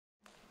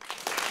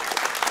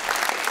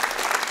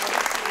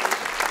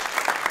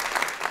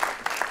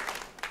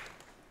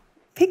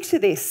Picture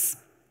this.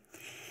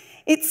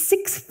 It's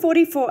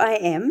 6:44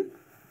 a.m.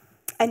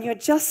 and you're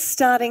just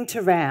starting to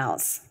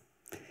rouse.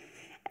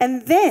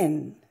 And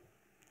then,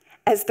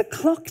 as the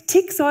clock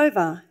ticks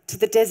over to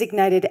the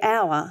designated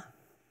hour,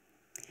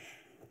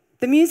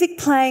 the music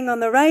playing on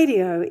the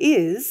radio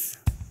is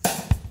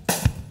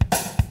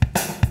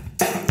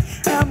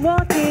I'm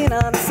walking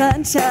on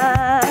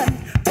sunshine,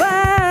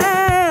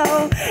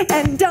 wow,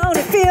 and don't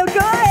it feel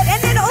good?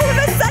 And then all of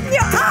a sudden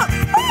you're up.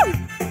 Woo!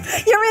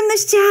 You're in the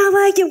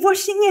shower, you're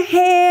washing your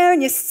hair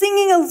and you're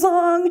singing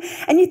along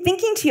and you're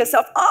thinking to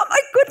yourself, oh my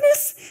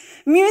goodness,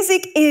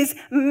 music is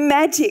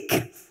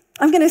magic.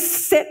 I'm going to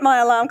set my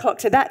alarm clock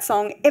to that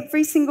song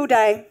every single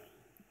day.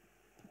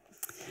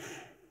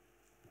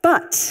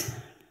 But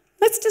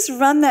let's just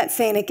run that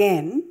scene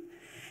again,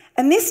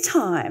 and this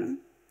time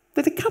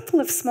with a couple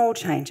of small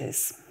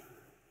changes.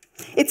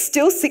 It's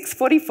still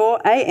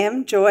 6:44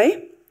 a.m,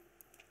 Joy.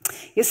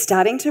 You're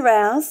starting to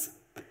rouse,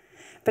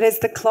 but as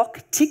the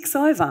clock ticks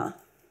over,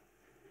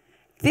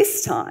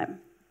 this time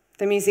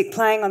the music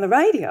playing on the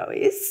radio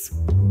is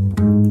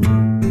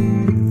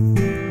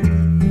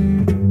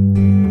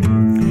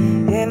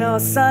ain't no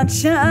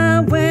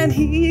sunshine when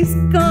he's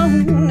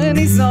gone, and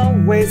he's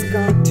always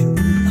gone too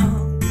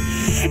long.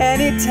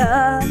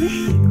 Anytime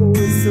he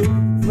goes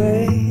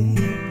away,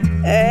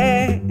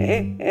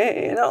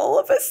 and all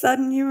of a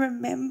sudden you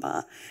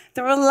remember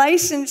the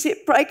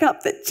relationship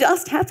breakup that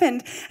just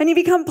happened, and you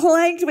become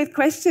plagued with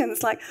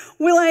questions like,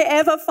 will I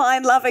ever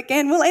find love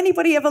again? Will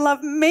anybody ever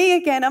love me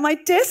again? Am I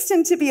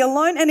destined to be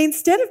alone? And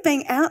instead of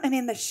being out and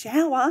in the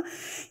shower,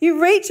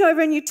 you reach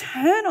over and you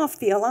turn off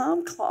the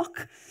alarm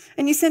clock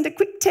and you send a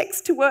quick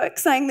text to work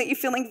saying that you're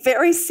feeling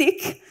very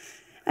sick,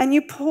 and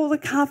you pull the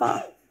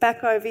cover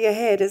back over your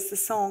head as the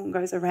song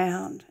goes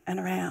around and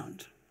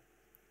around.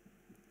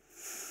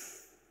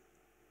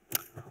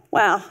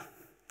 Wow,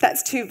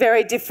 that's two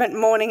very different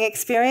morning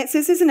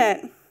experiences, isn't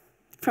it?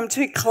 From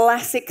two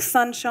classic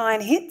sunshine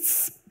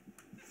hits.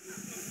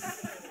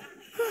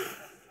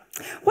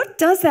 What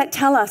does that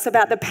tell us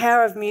about the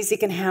power of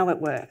music and how it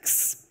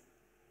works?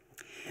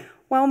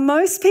 Well,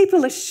 most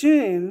people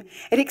assume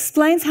it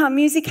explains how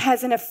music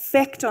has an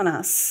effect on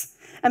us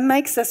and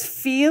makes us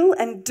feel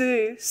and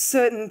do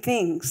certain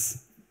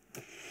things.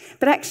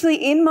 But actually,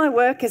 in my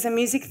work as a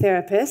music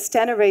therapist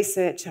and a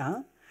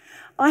researcher,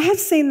 I have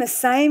seen the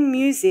same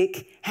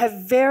music have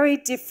very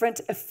different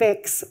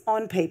effects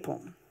on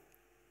people.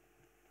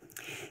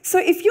 So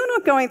if you're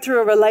not going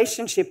through a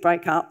relationship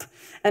breakup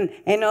and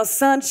ain't no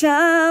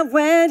sunshine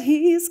when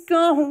he's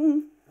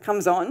gone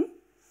comes on,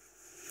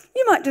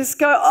 you might just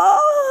go,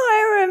 oh,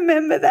 I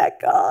remember that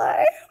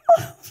guy.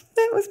 Oh,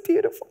 that was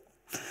beautiful.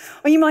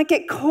 Or you might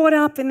get caught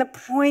up in the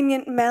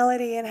poignant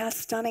melody and how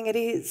stunning it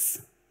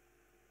is.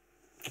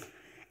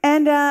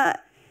 And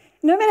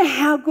no matter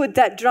how good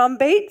that drum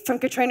beat from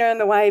Katrina and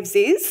the Waves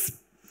is,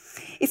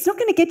 it's not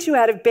going to get you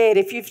out of bed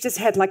if you've just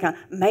had like a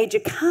major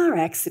car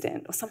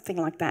accident or something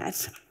like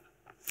that.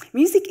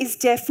 Music is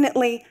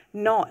definitely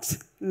not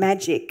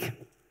magic.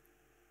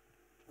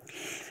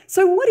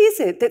 So what is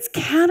it that's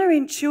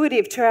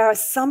counterintuitive to our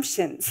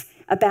assumptions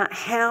about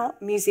how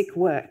music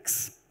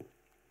works?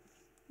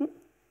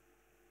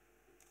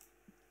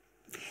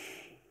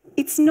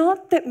 It's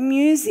not that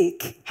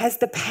music has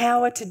the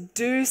power to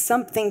do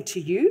something to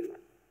you.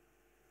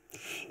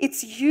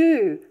 It's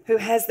you who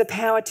has the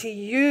power to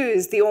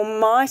use the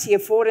almighty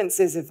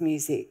affordances of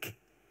music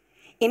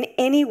in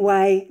any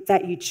way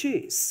that you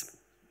choose.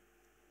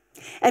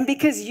 And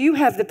because you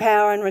have the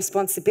power and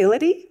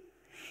responsibility,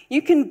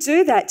 you can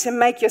do that to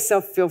make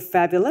yourself feel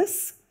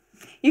fabulous.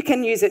 You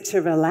can use it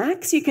to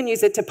relax. You can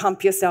use it to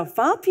pump yourself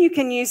up. You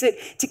can use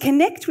it to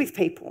connect with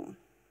people.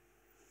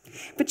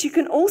 But you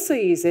can also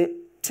use it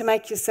to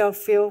make yourself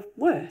feel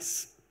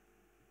worse.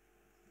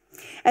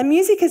 And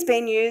music has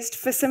been used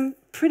for some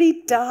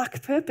pretty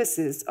dark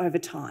purposes over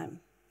time,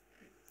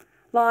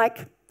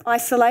 like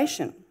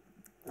isolation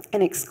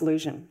and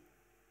exclusion.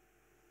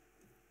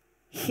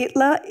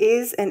 Hitler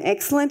is an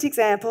excellent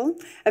example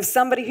of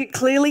somebody who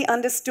clearly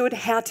understood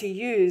how to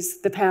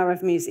use the power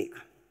of music.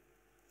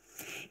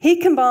 He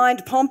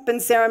combined pomp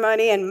and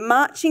ceremony and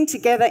marching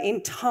together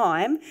in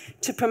time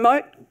to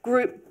promote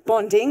group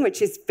bonding,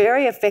 which is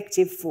very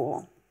effective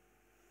for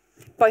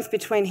both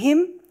between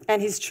him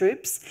and his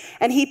troops,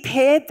 and he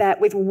paired that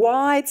with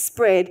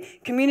widespread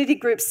community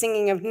group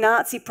singing of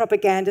Nazi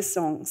propaganda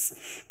songs,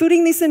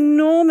 building this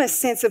enormous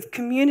sense of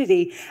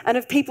community and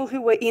of people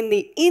who were in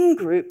the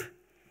in-group,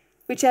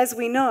 which, as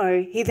we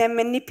know, he then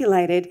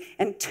manipulated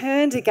and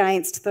turned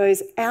against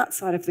those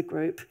outside of the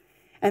group,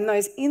 and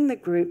those in the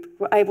group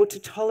were able to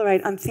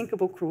tolerate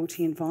unthinkable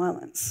cruelty and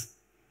violence.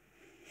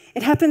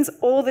 It happens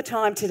all the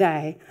time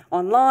today,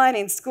 online,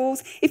 in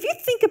schools. If you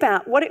think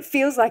about what it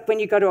feels like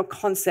when you go to a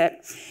concert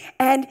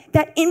and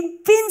that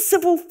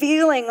invincible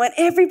feeling when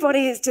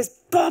everybody is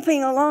just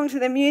bopping along to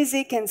the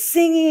music and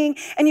singing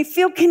and you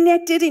feel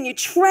connected and you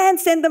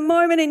transcend the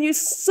moment and you're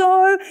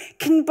so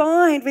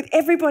combined with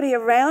everybody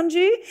around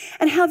you,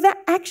 and how that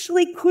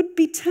actually could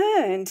be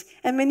turned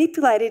and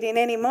manipulated in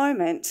any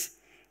moment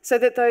so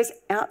that those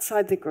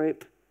outside the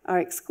group are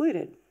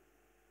excluded.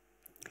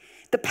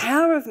 The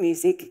power of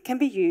music can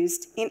be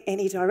used in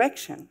any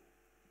direction.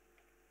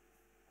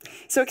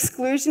 So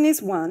exclusion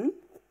is one,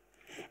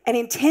 and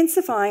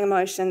intensifying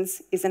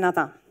emotions is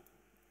another.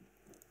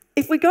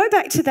 If we go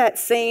back to that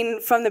scene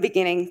from the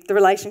beginning, the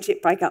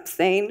relationship breakup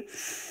scene,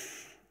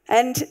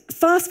 and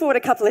fast forward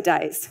a couple of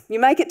days, you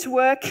make it to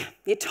work,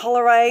 you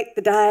tolerate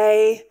the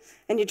day,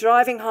 and you're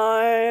driving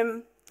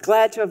home,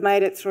 glad to have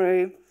made it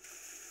through.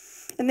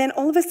 And then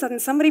all of a sudden,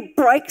 somebody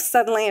breaks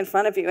suddenly in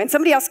front of you and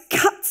somebody else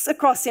cuts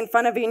across in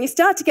front of you and you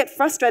start to get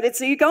frustrated.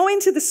 So you go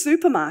into the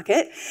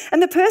supermarket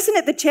and the person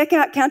at the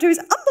checkout counter is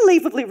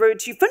unbelievably rude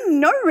to you for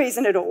no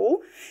reason at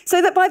all.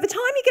 So that by the time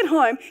you get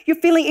home, you're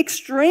feeling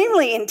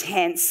extremely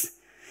intense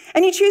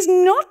and you choose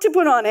not to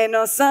put on Ain't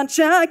No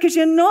Sunshine because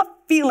you're not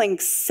feeling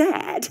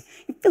sad,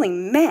 you're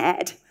feeling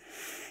mad.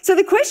 So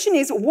the question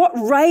is, what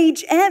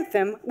rage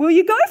anthem will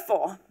you go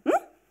for?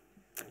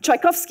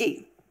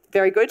 Tchaikovsky,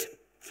 very good.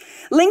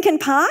 Linkin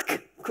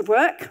Park could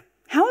work.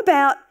 How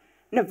about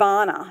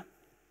Nirvana?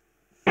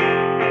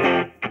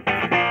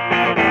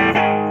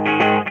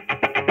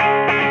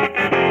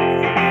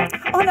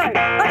 Oh no, a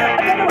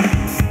better one.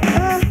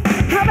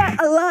 How about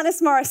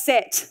Alanis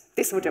Morissette?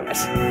 This will do it.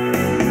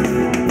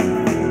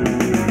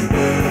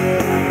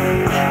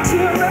 To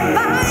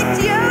remind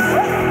you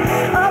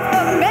of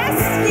the mess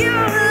you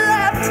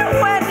left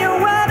when you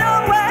went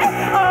away.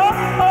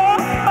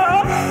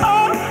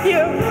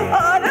 You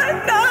ought to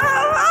know.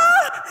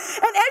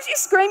 And as you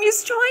scream, you're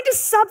trying to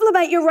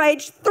sublimate your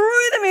rage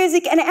through the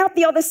music and out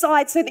the other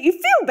side so that you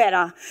feel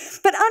better.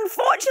 But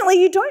unfortunately,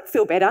 you don't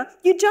feel better.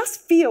 You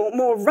just feel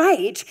more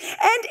rage.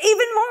 And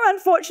even more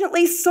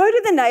unfortunately, so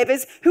do the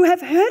neighbours who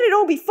have heard it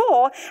all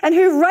before and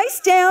who race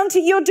down to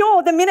your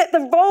door the minute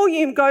the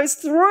volume goes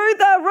through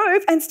the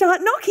roof and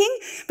start knocking,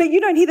 but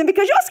you don't hear them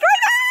because you're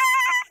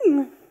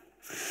screaming.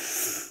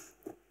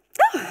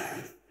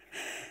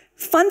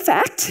 Fun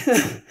fact.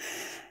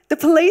 The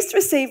police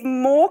receive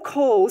more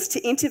calls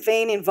to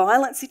intervene in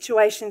violent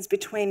situations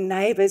between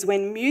neighbours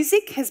when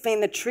music has been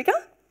the trigger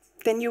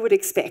than you would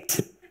expect.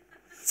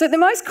 So the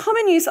most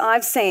common use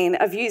I've seen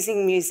of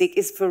using music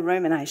is for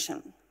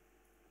rumination.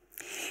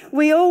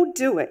 We all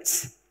do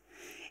it.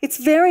 It's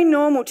very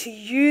normal to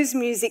use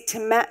music to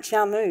match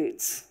our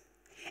moods.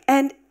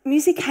 And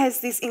music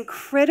has this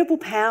incredible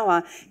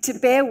power to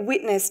bear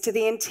witness to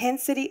the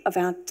intensity of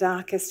our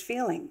darkest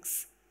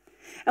feelings.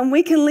 And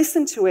we can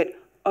listen to it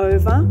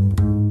over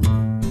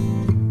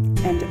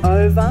and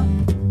over,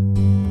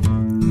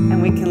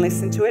 and we can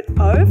listen to it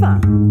over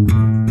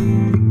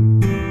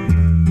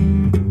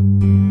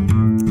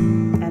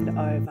and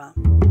over.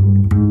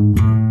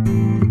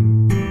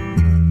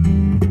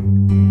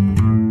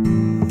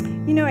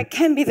 You know, it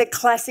can be the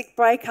classic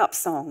breakup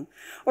song,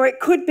 or it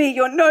could be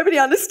your Nobody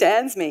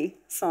Understands Me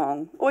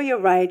song, or your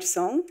rage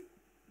song.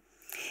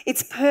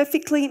 It's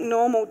perfectly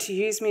normal to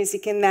use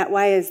music in that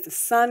way as the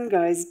sun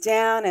goes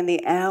down and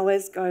the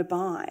hours go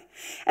by.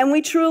 And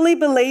we truly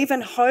believe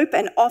and hope,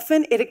 and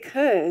often it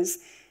occurs,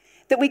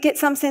 that we get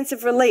some sense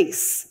of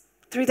release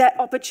through that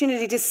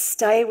opportunity to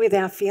stay with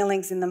our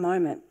feelings in the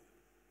moment.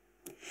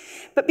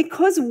 But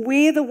because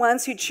we're the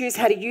ones who choose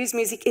how to use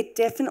music, it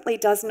definitely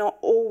does not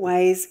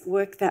always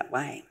work that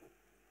way.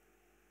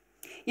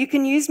 You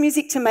can use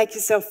music to make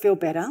yourself feel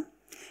better,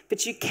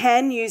 but you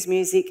can use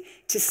music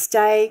to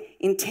stay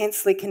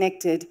intensely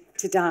connected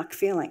to dark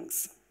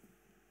feelings.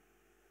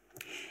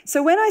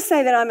 So when I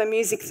say that I'm a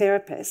music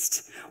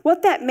therapist,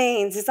 what that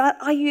means is that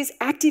I use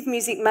active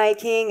music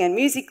making and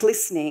music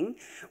listening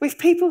with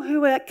people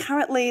who are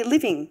currently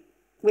living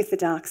with the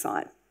dark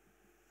side.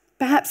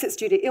 Perhaps it's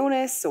due to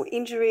illness or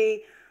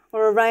injury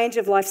or a range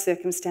of life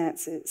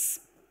circumstances.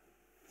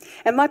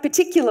 And my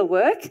particular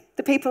work,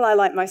 the people I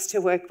like most to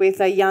work with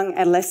are young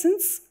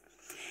adolescents,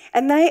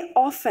 and they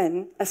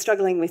often are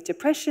struggling with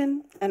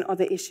depression and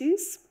other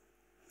issues.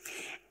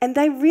 And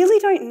they really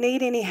don't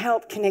need any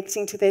help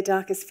connecting to their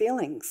darkest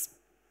feelings.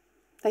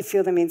 They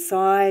feel them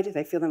inside,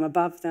 they feel them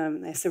above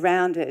them, they're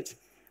surrounded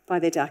by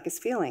their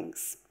darkest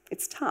feelings.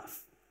 It's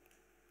tough.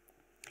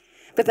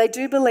 But they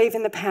do believe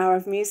in the power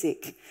of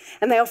music,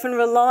 and they often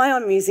rely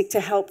on music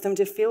to help them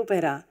to feel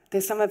better. They're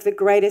some of the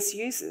greatest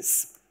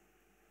users.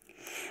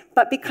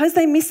 But because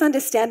they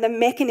misunderstand the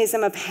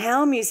mechanism of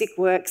how music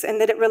works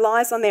and that it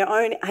relies on their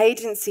own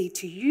agency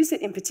to use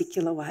it in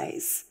particular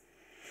ways,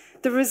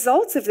 the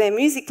results of their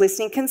music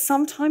listening can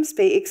sometimes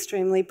be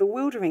extremely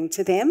bewildering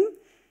to them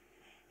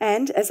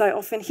and, as I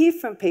often hear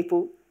from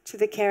people, to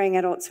the caring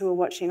adults who are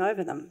watching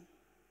over them.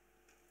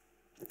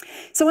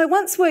 So I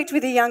once worked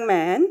with a young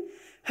man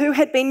who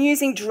had been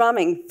using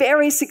drumming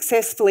very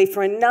successfully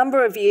for a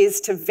number of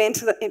years to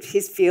ventilate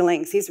his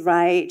feelings, his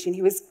rage, and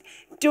he was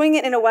doing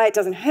it in a way it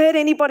doesn't hurt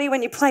anybody.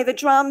 When you play the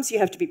drums, you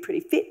have to be pretty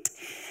fit,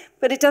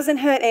 but it doesn't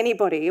hurt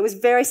anybody. It was a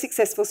very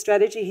successful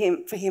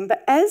strategy for him.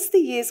 But as the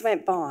years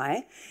went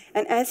by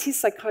and as his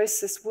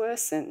psychosis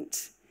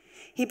worsened,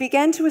 he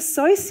began to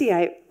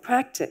associate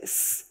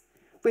practice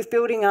with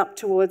building up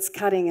towards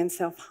cutting and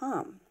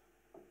self-harm.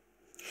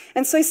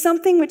 And so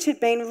something which had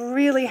been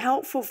really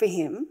helpful for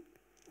him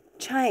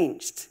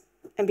changed.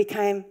 and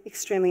became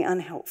extremely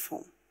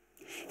unhelpful.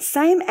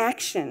 Same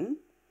action,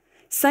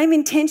 same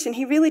intention.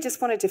 He really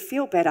just wanted to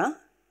feel better,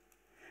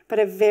 but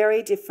a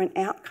very different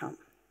outcome.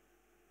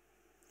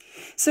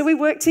 So we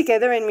worked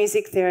together in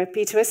music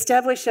therapy to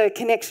establish a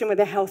connection with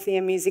a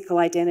healthier musical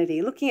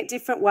identity, looking at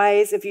different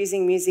ways of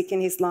using music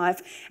in his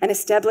life and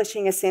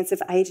establishing a sense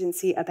of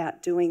agency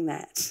about doing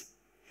that.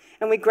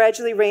 And we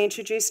gradually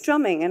reintroduced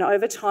drumming, and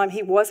over time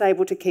he was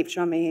able to keep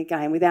drumming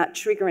again without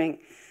triggering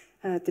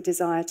the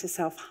desire to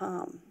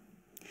self-harm.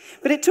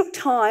 But it took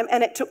time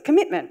and it took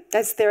commitment,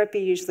 as therapy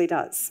usually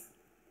does.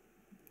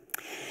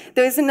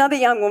 There was another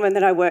young woman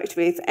that I worked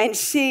with, and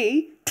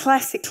she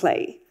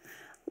classically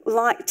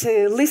liked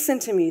to listen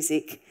to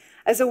music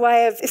as a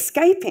way of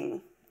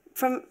escaping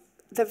from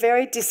the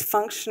very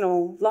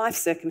dysfunctional life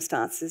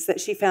circumstances that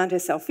she found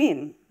herself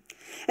in.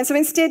 And so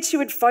instead she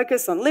would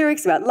focus on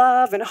lyrics about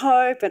love and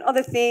hope and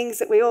other things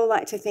that we all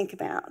like to think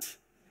about.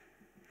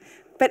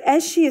 But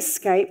as she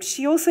escaped,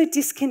 she also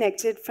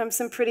disconnected from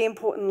some pretty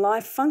important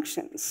life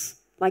functions,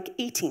 like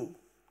eating.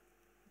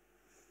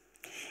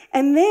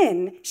 And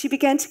then she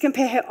began to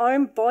compare her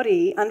own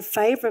body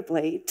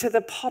unfavourably to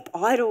the pop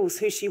idols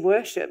who she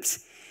worshipped,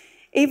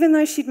 even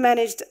though she'd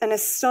managed an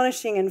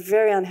astonishing and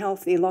very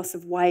unhealthy loss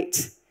of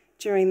weight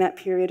during that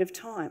period of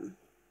time.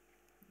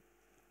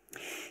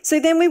 So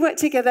then we worked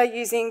together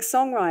using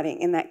songwriting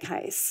in that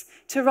case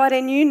to write a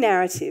new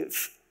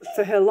narrative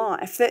for her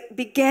life that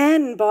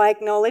began by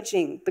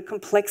acknowledging the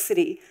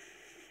complexity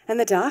and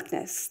the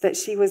darkness that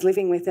she was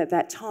living with at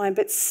that time,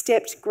 but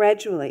stepped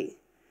gradually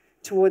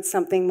towards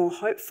something more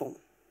hopeful,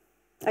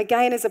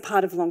 again as a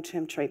part of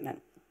long-term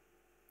treatment.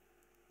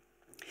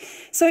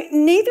 So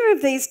neither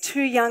of these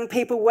two young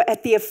people were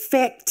at the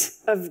effect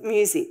of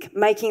music,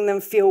 making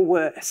them feel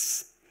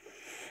worse.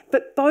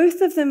 But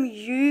both of them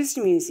used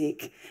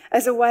music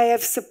as a way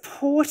of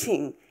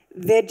supporting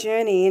their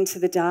journey into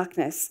the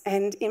darkness.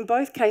 And in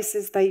both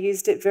cases, they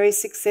used it very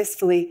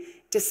successfully,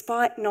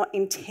 despite not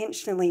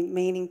intentionally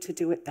meaning to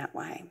do it that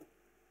way.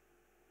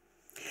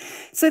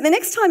 So the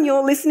next time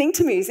you're listening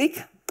to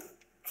music,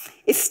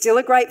 it's still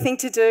a great thing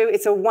to do.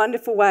 It's a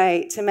wonderful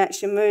way to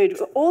match your mood.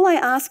 All I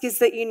ask is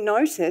that you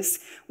notice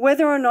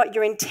whether or not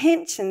your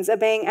intentions are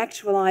being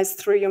actualised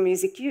through your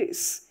music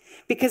use,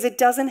 because it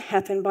doesn't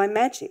happen by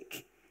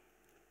magic.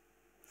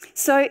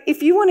 So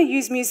if you want to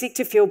use music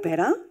to feel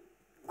better,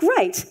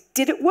 great.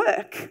 Did it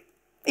work?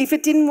 If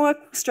it didn't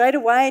work straight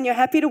away and you're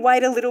happy to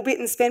wait a little bit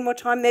and spend more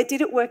time there,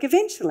 did it work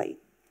eventually?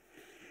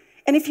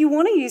 And if you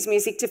want to use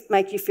music to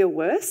make you feel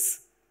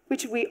worse,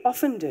 which we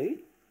often do,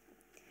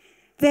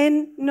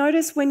 then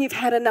notice when you've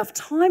had enough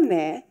time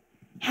there,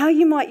 how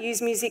you might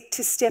use music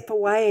to step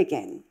away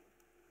again.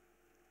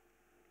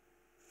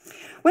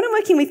 When I'm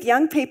working with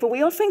young people,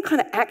 we often kind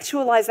of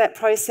actualise that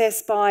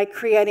process by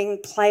creating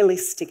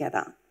playlists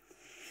together.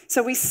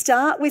 So we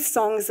start with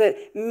songs that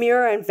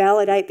mirror and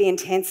validate the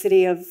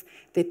intensity of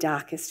their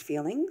darkest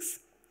feelings.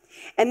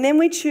 And then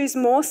we choose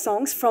more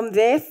songs from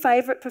their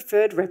favourite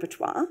preferred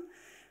repertoire,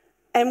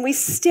 and we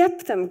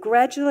step them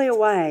gradually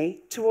away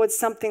towards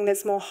something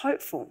that's more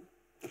hopeful,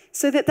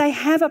 so that they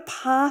have a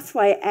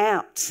pathway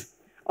out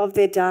of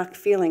their dark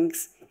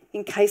feelings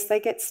in case they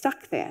get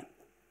stuck there.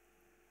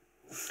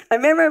 I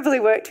memorably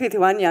worked with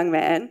one young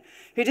man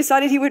who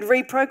decided he would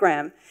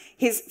reprogram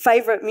his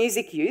favourite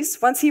music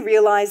use once he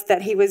realised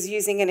that he was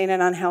using it in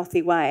an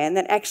unhealthy way, and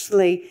that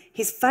actually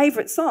his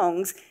favourite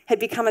songs had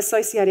become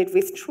associated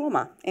with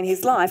trauma in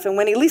his life. And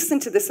when he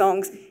listened to the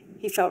songs,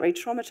 he felt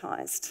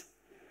re-traumatised.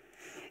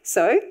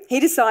 So he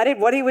decided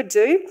what he would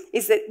do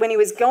is that when he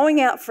was going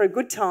out for a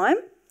good time,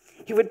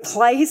 he would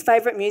play his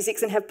favourite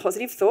musics and have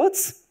positive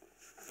thoughts.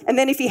 And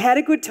then if he had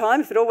a good time,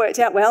 if it all worked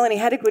out well and he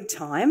had a good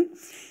time,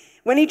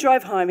 when he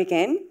drove home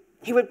again,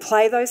 he would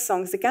play those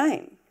songs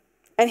again.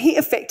 And he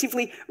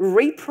effectively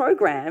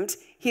reprogrammed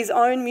his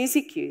own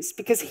music use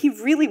because he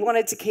really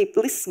wanted to keep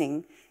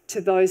listening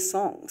to those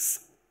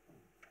songs.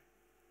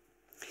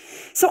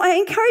 So I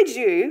encourage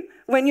you,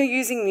 when you're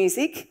using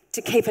music,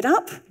 to keep it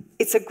up.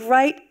 It's a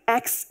great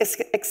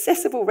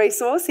accessible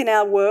resource in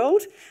our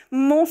world,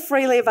 more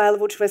freely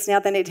available to us now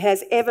than it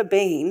has ever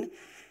been.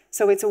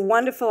 So it's a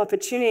wonderful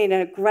opportunity and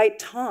a great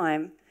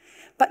time.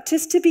 But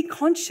just to be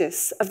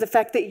conscious of the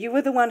fact that you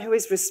are the one who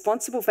is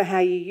responsible for how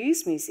you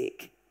use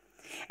music.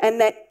 And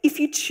that if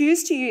you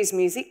choose to use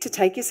music to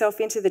take yourself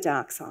into the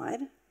dark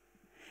side,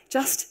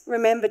 just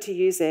remember to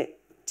use it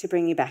to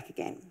bring you back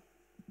again.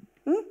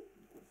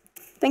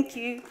 Thank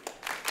you.